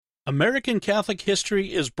American Catholic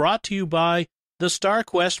History is brought to you by the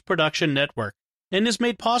StarQuest Production Network and is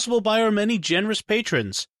made possible by our many generous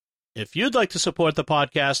patrons. If you'd like to support the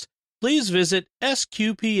podcast, please visit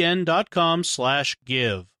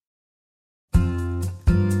sqpn.com/give.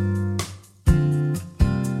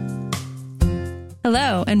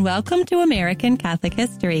 Hello, and welcome to American Catholic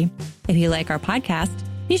History. If you like our podcast,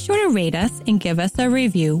 be sure to rate us and give us a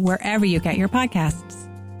review wherever you get your podcasts.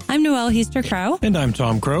 I'm Noelle Heaster-Crowe. And I'm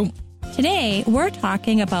Tom Crow. Today, we're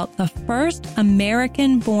talking about the first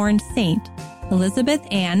American-born saint, Elizabeth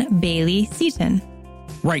Ann Bayley Seton.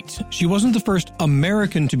 Right. She wasn't the first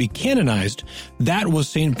American to be canonized. That was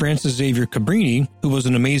St. Frances Xavier Cabrini, who was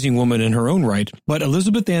an amazing woman in her own right. But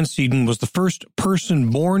Elizabeth Ann Seton was the first person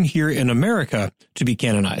born here in America to be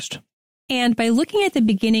canonized. And by looking at the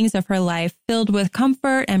beginnings of her life filled with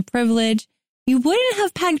comfort and privilege, you wouldn't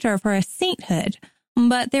have pegged her for a sainthood.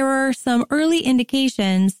 But there were some early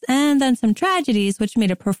indications and then some tragedies which made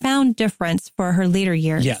a profound difference for her later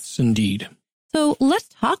years. Yes, indeed. So let's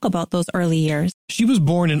talk about those early years. She was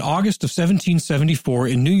born in August of 1774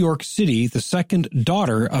 in New York City, the second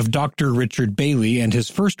daughter of Dr. Richard Bayley and his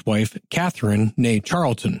first wife, Catherine, née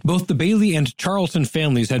Charlton. Both the Bayley and Charlton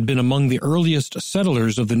families had been among the earliest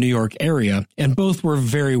settlers of the New York area, and both were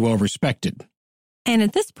very well respected. And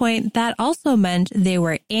at this point, that also meant they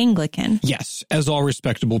were Anglican. Yes, as all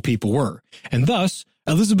respectable people were. And thus,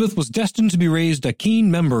 Elizabeth was destined to be raised a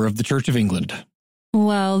keen member of the Church of England.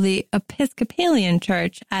 Well, the Episcopalian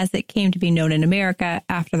Church, as it came to be known in America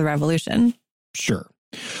after the Revolution. Sure.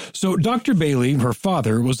 So Dr. Bayley, her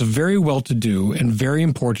father, was a very well-to-do and very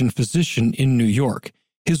important physician in New York.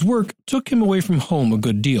 His work took him away from home a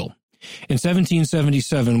good deal. In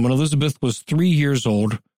 1777, when Elizabeth was 3 years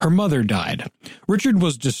old, her mother died. Richard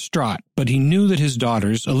was distraught, but he knew that his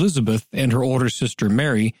daughters, Elizabeth and her older sister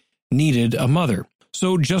Mary, needed a mother.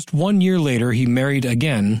 So just 1 year later, he married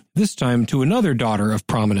again, this time to another daughter of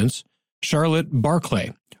prominence, Charlotte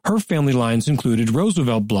Barclay. Her family lines included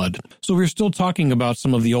Roosevelt blood, so we're still talking about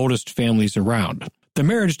some of the oldest families around. The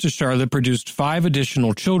marriage to Charlotte produced 5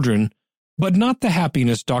 additional children, but not the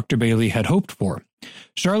happiness Dr. Bayley had hoped for.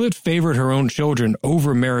 Charlotte favored her own children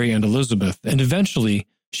over Mary and Elizabeth, and eventually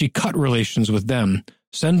she cut relations with them,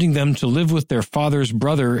 sending them to live with their father's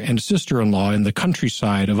brother and sister-in-law in the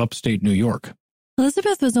countryside of upstate New York.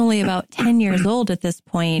 Elizabeth was only about 10 years old at this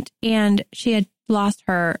point, and she had lost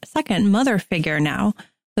her second mother figure now,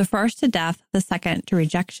 the first to death, the second to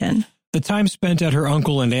rejection. The time spent at her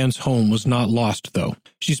uncle and aunt's home was not lost, though.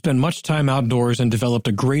 She spent much time outdoors and developed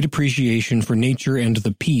a great appreciation for nature and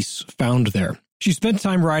the peace found there. She spent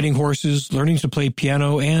time riding horses, learning to play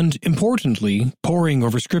piano, and, importantly, poring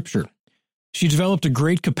over scripture. She developed a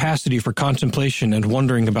great capacity for contemplation and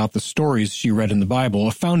wondering about the stories she read in the Bible,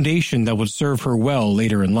 a foundation that would serve her well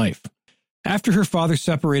later in life. After her father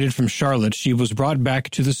separated from Charlotte, she was brought back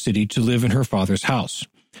to the city to live in her father's house.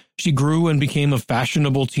 She grew and became a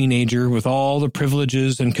fashionable teenager with all the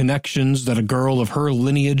privileges and connections that a girl of her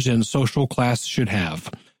lineage and social class should have.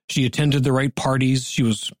 She attended the right parties, she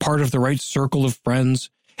was part of the right circle of friends.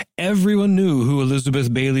 Everyone knew who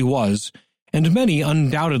Elizabeth Bayley was, and many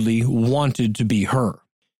undoubtedly wanted to be her.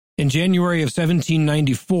 In January of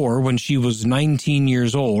 1794, when she was 19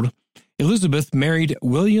 years old, Elizabeth married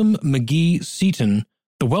William McGee Seton,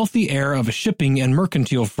 the wealthy heir of a shipping and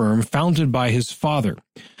mercantile firm founded by his father.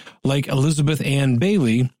 Like Elizabeth Ann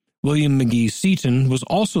Bayley, William McGee Seton was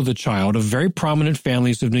also the child of very prominent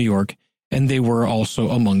families of New York, and they were also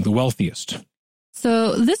among the wealthiest.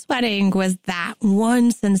 So this wedding was that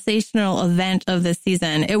one sensational event of the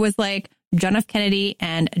season. It was like John F. Kennedy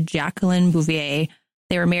and Jacqueline Bouvier.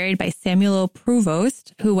 They were married by Samuel O.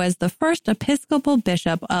 Provost, who was the first Episcopal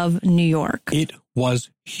Bishop of New York. It was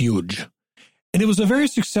huge. And it was a very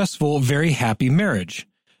successful, very happy marriage.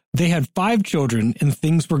 They had 5 children and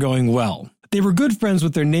things were going well. They were good friends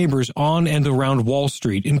with their neighbors on and around Wall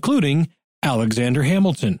Street, including Alexander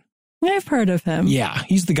Hamilton. I've heard of him. Yeah,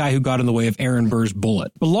 he's the guy who got in the way of Aaron Burr's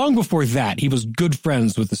bullet. But long before that, he was good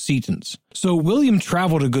friends with the Setons. So William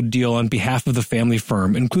traveled a good deal on behalf of the family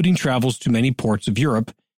firm, including travels to many ports of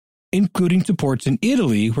Europe, including to ports in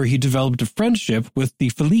Italy, where he developed a friendship with the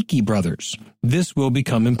Felici brothers. This will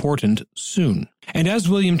become important soon. And as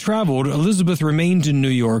William traveled, Elizabeth remained in New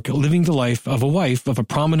York, living the life of a wife of a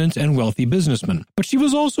prominent and wealthy businessman. But she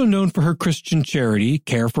was also known for her Christian charity,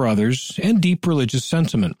 care for others, and deep religious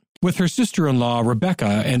sentiment. With her sister-in-law, Rebecca,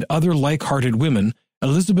 and other like-hearted women,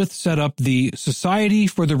 Elizabeth set up the Society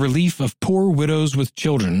for the Relief of Poor Widows with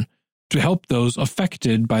Children to help those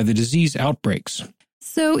affected by the disease outbreaks.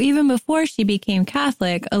 So even before she became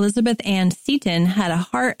Catholic, Elizabeth Ann Seton had a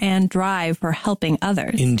heart and drive for helping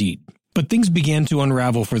others. Indeed. But things began to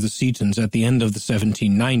unravel for the Setons at the end of the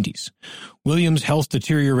 1790s. William's health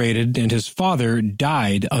deteriorated and his father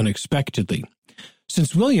died unexpectedly.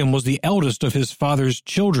 Since William was the eldest of his father's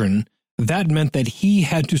children, that meant that he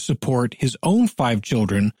had to support his own 5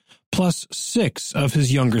 children plus 6 of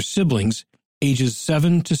his younger siblings, ages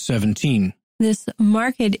 7 to 17. This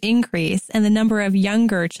marked increase in the number of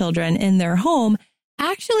younger children in their home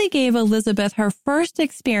actually gave Elizabeth her first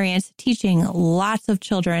experience teaching lots of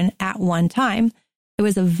children at one time. It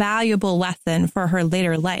was a valuable lesson for her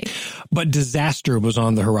later life. But disaster was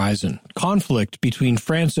on the horizon. Conflict between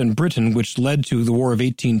France and Britain, which led to the War of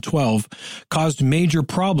 1812, caused major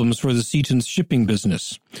problems for the Setons' shipping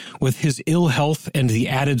business. With his ill health and the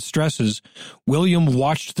added stresses, William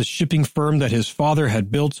watched the shipping firm that his father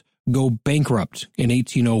had built go bankrupt in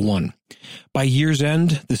 1801. By year's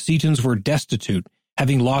end, the Setons were destitute,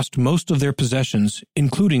 having lost most of their possessions,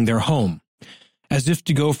 including their home. As if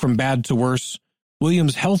to go from bad to worse,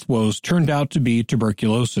 William's health woes turned out to be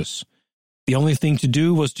tuberculosis. The only thing to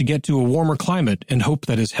do was to get to a warmer climate and hope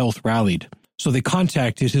that his health rallied. So they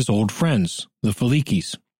contacted his old friends, the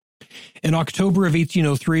Felikis. In October of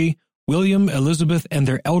 1803, William, Elizabeth, and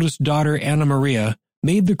their eldest daughter, Anna Maria,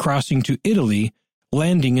 made the crossing to Italy,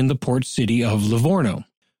 landing in the port city of Livorno.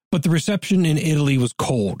 But the reception in Italy was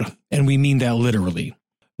cold, and we mean that literally.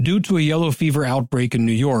 Due to a yellow fever outbreak in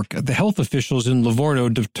New York, the health officials in Livorno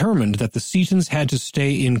determined that the Setons had to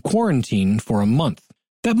stay in quarantine for a month.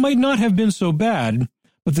 That might not have been so bad,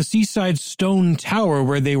 but the seaside stone tower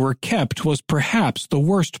where they were kept was perhaps the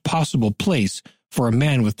worst possible place for a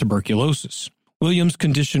man with tuberculosis. William's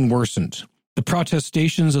condition worsened. The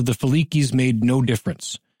protestations of the Felikis made no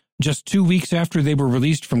difference. Just 2 weeks after they were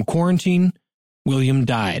released from quarantine, William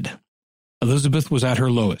died. Elizabeth was at her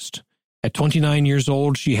lowest. At 29 years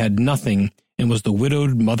old, she had nothing and was the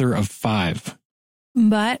widowed mother of 5.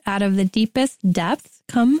 But out of the deepest depths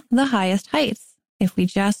come the highest heights, if we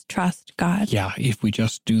just trust God. Yeah, if we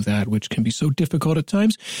just do that, which can be so difficult at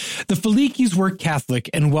times. The Felikis were Catholic,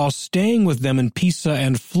 and while staying with them in Pisa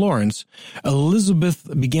and Florence, Elizabeth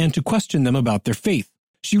began to question them about their faith.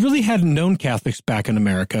 She really hadn't known Catholics back in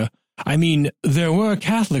America. I mean, there were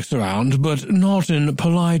Catholics around, but not in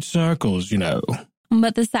polite circles, you know.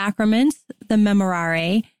 But the sacraments, the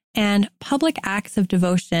memorare, and public acts of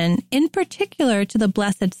devotion, in particular to the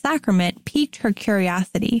Blessed Sacrament, piqued her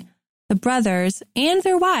curiosity. The brothers and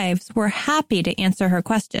their wives were happy to answer her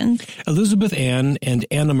questions. Elizabeth Ann and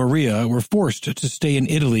Anna Maria were forced to stay in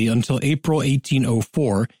Italy until April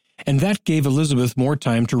 1804, and that gave Elizabeth more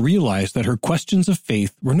time to realize that her questions of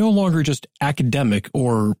faith were no longer just academic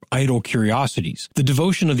or idle curiosities. The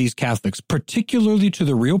devotion of these Catholics, particularly to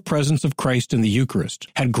the real presence of Christ in the Eucharist,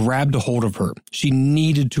 had grabbed a hold of her. She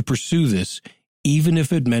needed to pursue this, even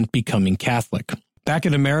if it meant becoming Catholic. Back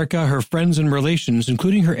in America, her friends and relations,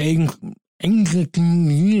 including her Anglican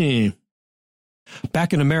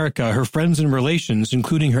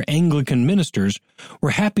ministers,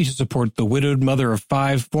 were happy to support the widowed mother of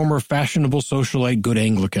 5, former fashionable socialite Good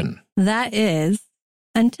Anglican. That is,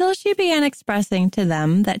 until she began expressing to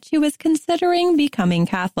them that she was considering becoming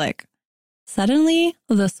Catholic. Suddenly,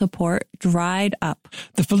 the support dried up.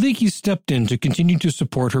 The Felikis stepped in to continue to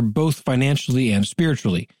support her both financially and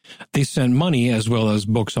spiritually. They sent money as well as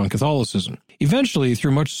books on Catholicism. Eventually,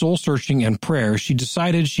 through much soul-searching and prayer, she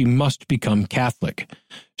decided she must become Catholic.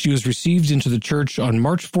 She was received into the church on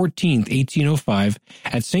March 14, 1805,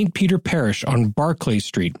 at St. Peter Parish on Barclay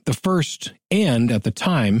Street, the first and, at the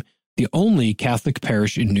time, the only Catholic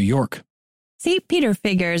parish in New York. St. Peter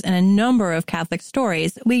figures in a number of Catholic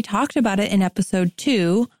stories. We talked about it in episode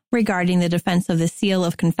 2 regarding the defense of the seal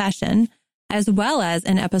of confession, as well as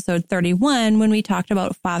in episode 31 when we talked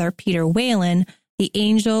about Father Peter Whalen, the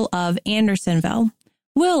angel of Andersonville.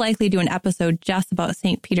 We'll likely do an episode just about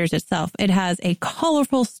St. Peter's itself. It has a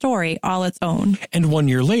colorful story all its own. And 1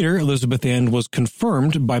 year later, Elizabeth Ann was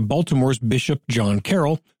confirmed by Baltimore's Bishop John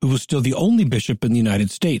Carroll, who was still the only bishop in the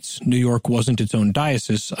United States. New York wasn't its own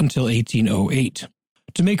diocese until 1808.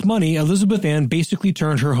 To make money, Elizabeth Ann basically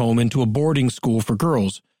turned her home into a boarding school for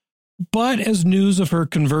girls. But as news of her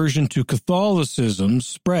conversion to Catholicism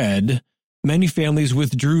spread, many families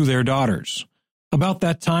withdrew their daughters. About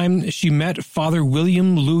that time, she met Father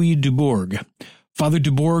William Louis Dubourg. Father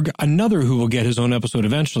Dubourg, another who will get his own episode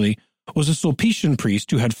eventually, was a Sulpician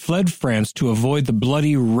priest who had fled France to avoid the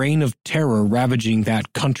bloody reign of terror ravaging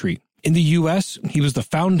that country. In the U.S., he was the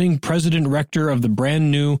founding president rector of the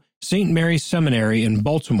brand new St. Mary's Seminary in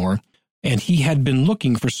Baltimore, and he had been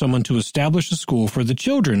looking for someone to establish a school for the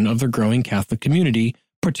children of the growing Catholic community,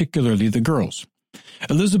 particularly the girls.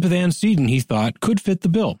 Elizabeth Ann Seton, he thought, could fit the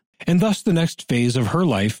bill, and thus the next phase of her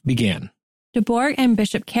life began. Dubourg and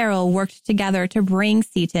Bishop Carroll worked together to bring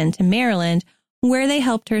Seton to Maryland, where they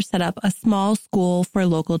helped her set up a small school for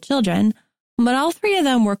local children. But all three of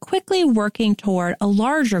them were quickly working toward a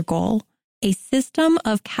larger goal, a system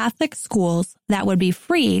of Catholic schools that would be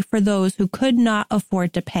free for those who could not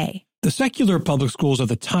afford to pay. The secular public schools at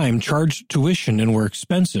the time charged tuition and were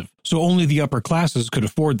expensive, so only the upper classes could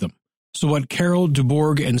afford them. So what Carroll,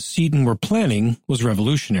 Dubourg, and Seton were planning was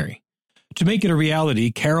revolutionary. To make it a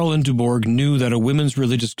reality, Carroll and Dubourg knew that a women's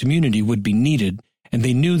religious community would be needed, and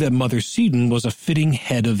they knew that Mother Seton was a fitting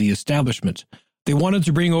head of the establishment. They wanted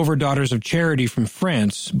to bring over Daughters of Charity from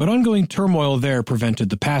France, but ongoing turmoil there prevented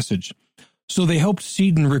the passage. So they helped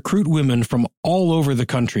Seton recruit women from all over the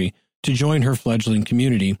country to join her fledgling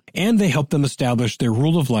community, and they helped them establish their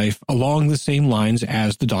rule of life along the same lines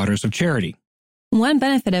as the Daughters of Charity. One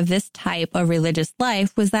benefit of this type of religious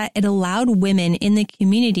life was that it allowed women in the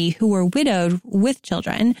community who were widowed with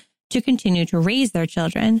children to continue to raise their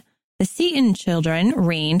children. The Seton children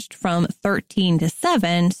ranged from 13 to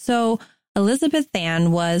 7, so Elizabeth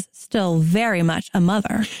Ann was still very much a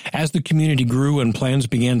mother. As the community grew and plans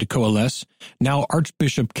began to coalesce, now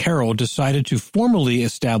Archbishop Carroll decided to formally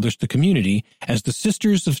establish the community as the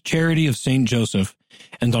Sisters of Charity of St. Joseph,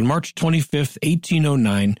 and on March 25,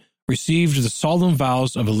 1809, received the solemn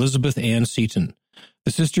vows of Elizabeth Ann Seton.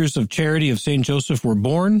 The Sisters of Charity of St. Joseph were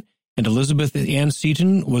born, and Elizabeth Ann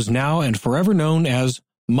Seton was now and forever known as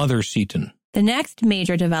Mother Seton. The next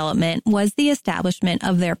major development was the establishment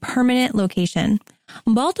of their permanent location.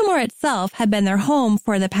 Baltimore itself had been their home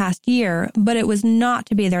for the past year, but it was not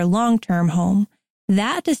to be their long-term home.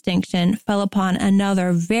 That distinction fell upon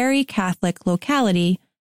another very Catholic locality,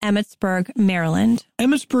 Emmitsburg, Maryland.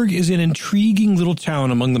 Emmitsburg is an intriguing little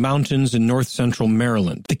town among the mountains in north-central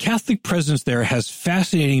Maryland. The Catholic presence there has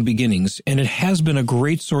fascinating beginnings, and it has been a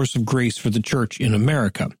great source of grace for the church in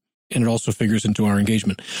America. And it also figures into our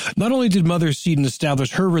engagement. Not only did Mother Seton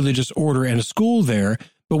establish her religious order and a school there,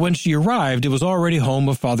 but when she arrived, it was already home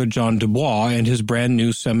of Father John Dubois and his brand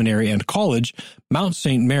new seminary and college, Mount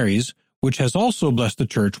St. Mary's, which has also blessed the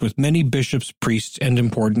church with many bishops, priests, and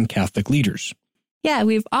important Catholic leaders. Yeah,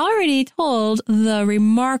 we've already told the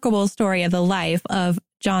remarkable story of the life of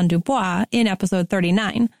John Dubois in episode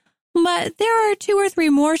 39. But there are 2 or 3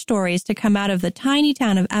 more stories to come out of the tiny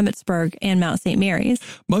town of Emmitsburg and Mount St. Mary's.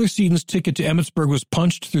 Mother Seton's ticket to Emmitsburg was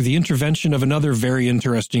punched through the intervention of another very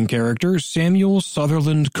interesting character, Samuel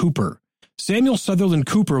Sutherland Cooper. Samuel Sutherland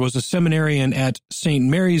Cooper was a seminarian at St.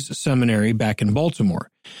 Mary's Seminary back in Baltimore.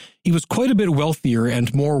 He was quite a bit wealthier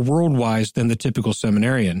and more world-wise than the typical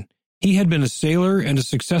seminarian. He had been a sailor and a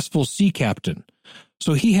successful sea captain,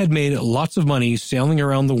 so he had made lots of money sailing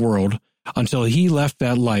around the world until he left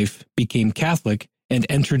that life, became Catholic, and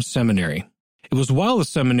entered seminary. It was while a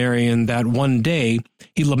seminarian that one day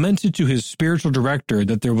he lamented to his spiritual director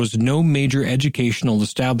that there was no major educational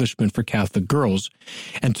establishment for Catholic girls,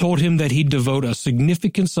 and told him that he'd devote a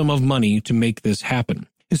significant sum of money to make this happen.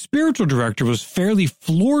 His spiritual director was fairly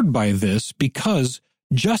floored by this because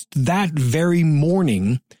just that very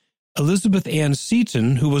morning, Elizabeth Ann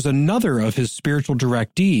Seton, who was another of his spiritual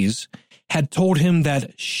directees, had told him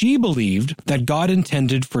that she believed that God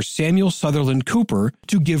intended for Samuel Sutherland Cooper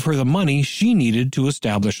to give her the money she needed to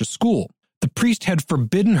establish a school. The priest had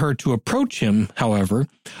forbidden her to approach him, however,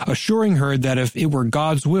 assuring her that if it were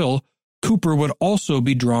God's will, Cooper would also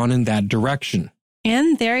be drawn in that direction.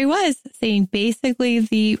 And there he was, saying basically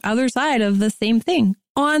the other side of the same thing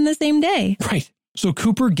on the same day. Right. So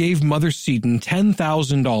Cooper gave Mother Seton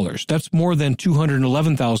 $10,000, that's more than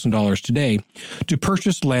 $211,000 today, to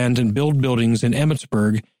purchase land and build buildings in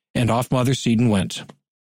Emmitsburg, and off Mother Seton went.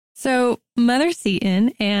 So Mother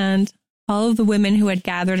Seton and all of the women who had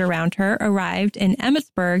gathered around her arrived in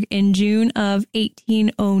Emmitsburg in June of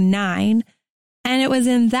 1809, and it was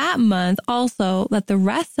in that month also that the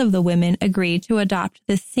rest of the women agreed to adopt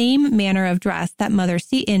the same manner of dress that Mother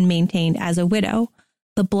Seton maintained as a widow.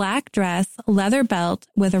 The black dress, leather belt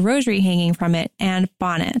with a rosary hanging from it, and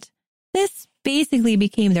bonnet. This basically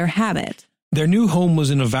became their habit. Their new home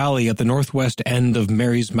was in a valley at the northwest end of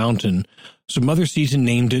Mary's Mountain, so Mother Seton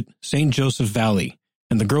named it St. Joseph Valley,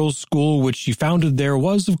 and the girls' school which she founded there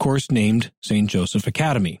was, of course, named St. Joseph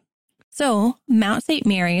Academy. So, Mount St.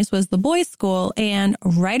 Mary's was the boys' school, and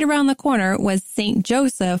right around the corner was St.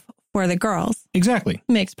 Joseph for the girls. Exactly.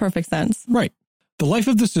 Makes perfect sense. Right. The life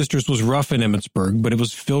of the sisters was rough in Emmitsburg, but it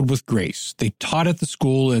was filled with grace. They taught at the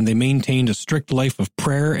school, and they maintained a strict life of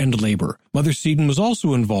prayer and labor. Mother Seton was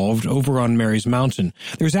also involved over on Mary's Mountain.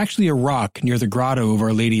 There's actually a rock near the grotto of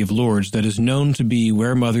Our Lady of Lourdes that is known to be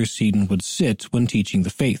where Mother Seton would sit when teaching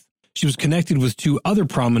the faith. She was connected with two other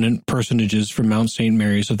prominent personages from Mount St.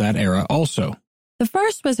 Mary's of that era also. The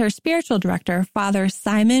first was her spiritual director, Father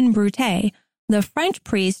Simon Broutet, the French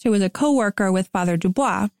priest who was a co-worker with Father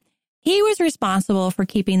Dubois. He was responsible for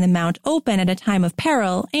keeping the mount open at a time of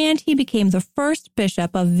peril, and he became the first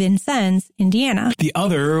bishop of Vincennes, Indiana. The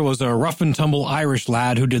other was a rough-and-tumble Irish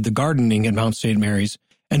lad who did the gardening at Mount St. Mary's,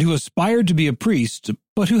 and who aspired to be a priest,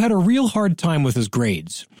 but who had a real hard time with his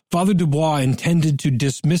grades. Father Dubois intended to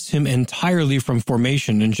dismiss him entirely from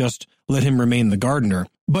formation and just let him remain the gardener.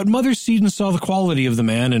 But Mother Seton saw the quality of the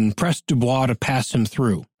man and pressed Dubois to pass him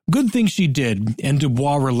through. Good thing she did, and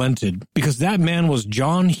Dubois relented, because that man was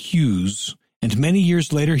John Hughes, and many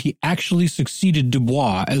years later he actually succeeded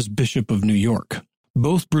Dubois as Bishop of New York.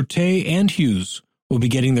 Both Broutet and Hughes will be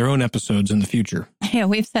getting their own episodes in the future. Yeah,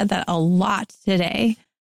 we've said that a lot today.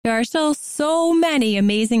 There are still so many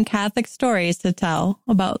amazing Catholic stories to tell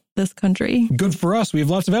about this country. Good for us. We have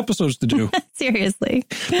lots of episodes to do. Seriously.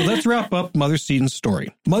 Well, let's wrap up Mother Seton's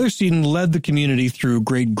story. Mother Seton led the community through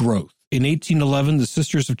great growth. In 1811, the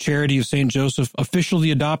Sisters of Charity of St. Joseph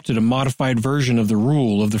officially adopted a modified version of the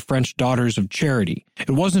rule of the French Daughters of Charity. It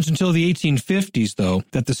wasn't until the 1850s, though,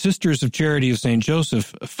 that the Sisters of Charity of St.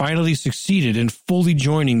 Joseph finally succeeded in fully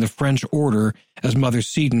joining the French order as Mother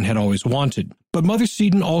Seton had always wanted. But Mother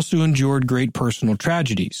Seton also endured great personal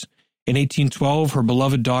tragedies. In 1812, her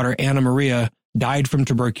beloved daughter Anna Maria died from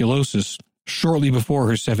tuberculosis shortly before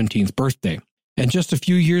her 17th birthday. And just a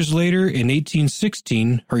few years later, in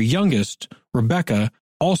 1816, her youngest, Rebecca,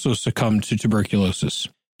 also succumbed to tuberculosis.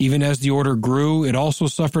 Even as the order grew, it also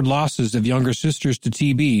suffered losses of younger sisters to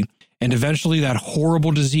TB, and eventually that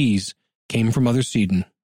horrible disease came from Mother Seton.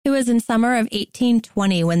 It was in summer of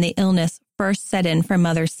 1820 when the illness first set in for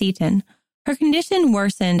Mother Seton. Her condition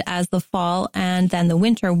worsened as the fall and then the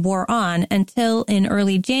winter wore on until in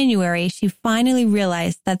early January she finally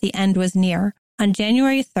realized that the end was near. On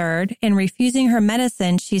January 3rd, in refusing her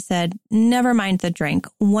medicine, she said, "Never mind the drink,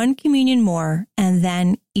 one communion more, and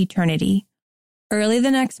then eternity." Early the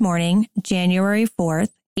next morning, January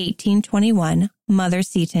 4th, 1821, Mother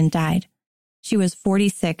Seton died. She was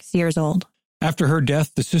 46 years old. After her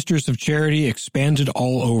death, the Sisters of Charity expanded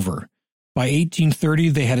all over. By 1830,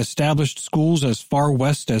 they had established schools as far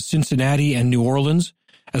west as Cincinnati and New Orleans,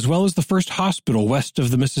 as well as the first hospital west of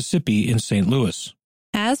the Mississippi in St. Louis.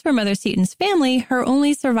 As for Mother Seton's family, her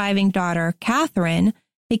only surviving daughter, Catherine,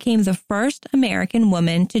 became the first American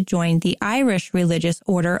woman to join the Irish religious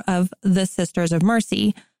order of the Sisters of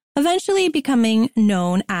Mercy, eventually becoming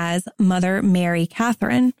known as Mother Mary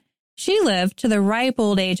Catherine. She lived to the ripe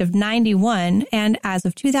old age of 91, and as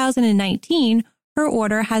of 2019, her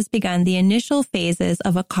order has begun the initial phases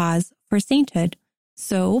of a cause for sainthood.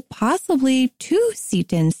 So possibly 2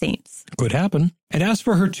 Seton saints. Could happen. And as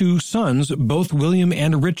for her 2 sons, both William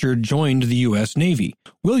and Richard joined the U.S. Navy.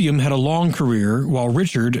 William had a long career, while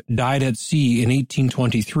Richard died at sea in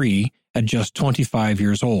 1823 at just 25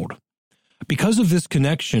 years old. Because of this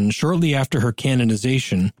connection, shortly after her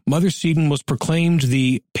canonization, Mother Seton was proclaimed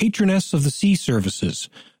the patroness of the sea services,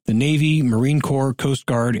 the Navy, Marine Corps, Coast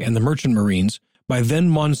Guard, and the Merchant Marines, by then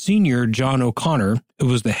Monsignor John O'Connor, who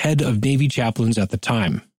was the head of Navy chaplains at the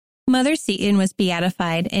time. Mother Seton was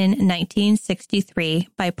beatified in 1963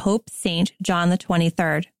 by Pope St. John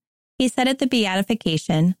XXIII. He said at the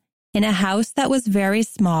beatification, "In a house that was very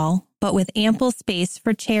small, but with ample space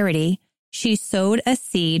for charity, she sowed a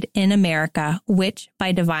seed in America, which,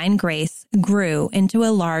 by divine grace, grew into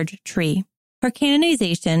a large tree." Her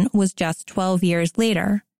canonization was just 12 years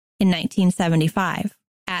later, in 1975.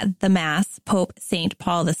 At the Mass, Pope St.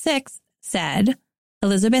 Paul VI said,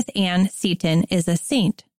 "Elizabeth Ann Seton is a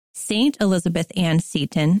saint. Saint Elizabeth Ann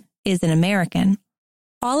Seton is an American."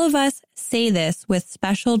 All of us say this with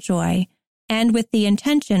special joy and with the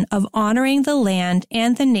intention of honoring the land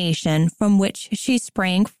and the nation from which she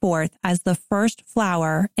sprang forth as the first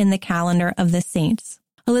flower in the calendar of the saints.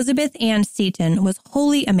 Elizabeth Ann Seton was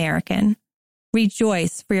wholly American.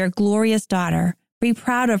 Rejoice for your glorious daughter, be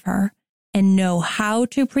proud of her, and know how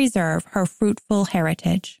to preserve her fruitful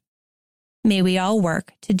heritage. May we all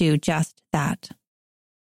work to do just that.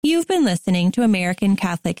 You've been listening to American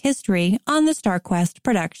Catholic History on the StarQuest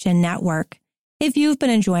Production Network. If you've been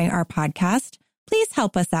enjoying our podcast, please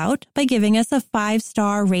help us out by giving us a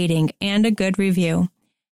 5-star rating and a good review.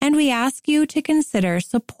 And we ask you to consider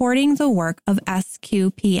supporting the work of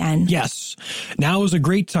SQPN. Yes, now is a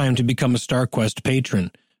great time to become a StarQuest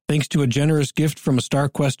patron. Thanks to a generous gift from a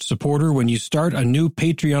StarQuest supporter when you start a new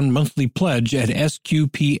Patreon monthly pledge at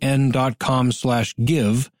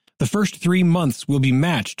sqpn.com/give, the first 3 months will be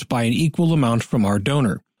matched by an equal amount from our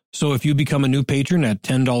donor. So if you become a new patron at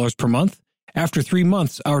 $10 per month, after 3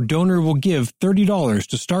 months, our donor will give $30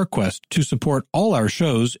 to StarQuest to support all our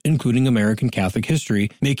shows, including American Catholic History,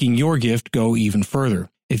 making your gift go even further.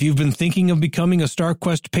 If you've been thinking of becoming a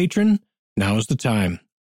StarQuest patron, now is the time.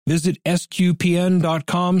 Visit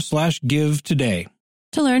sqpn.com/give today.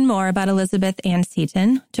 To learn more about Elizabeth Ann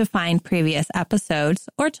Seton, to find previous episodes,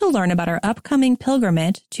 or to learn about our upcoming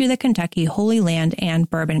pilgrimage to the Kentucky Holy Land and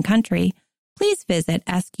Bourbon Country, please visit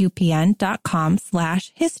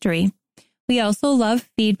sqpn.com/history. We also love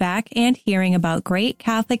feedback and hearing about great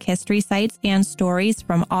Catholic history sites and stories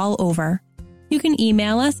from all over. You can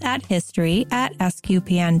email us at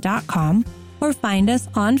history@sqpn.com or find us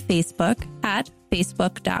on Facebook at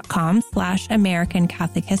facebook.com/American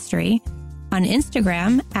Catholic History, on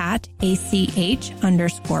Instagram at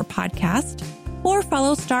ACH_podcast, or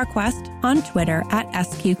follow StarQuest on Twitter at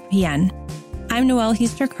SQPN. I'm Noelle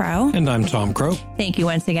Heaster-Crowe. And I'm Tom Crow. Thank you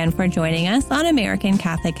once again for joining us on American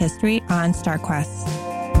Catholic History on StarQuest.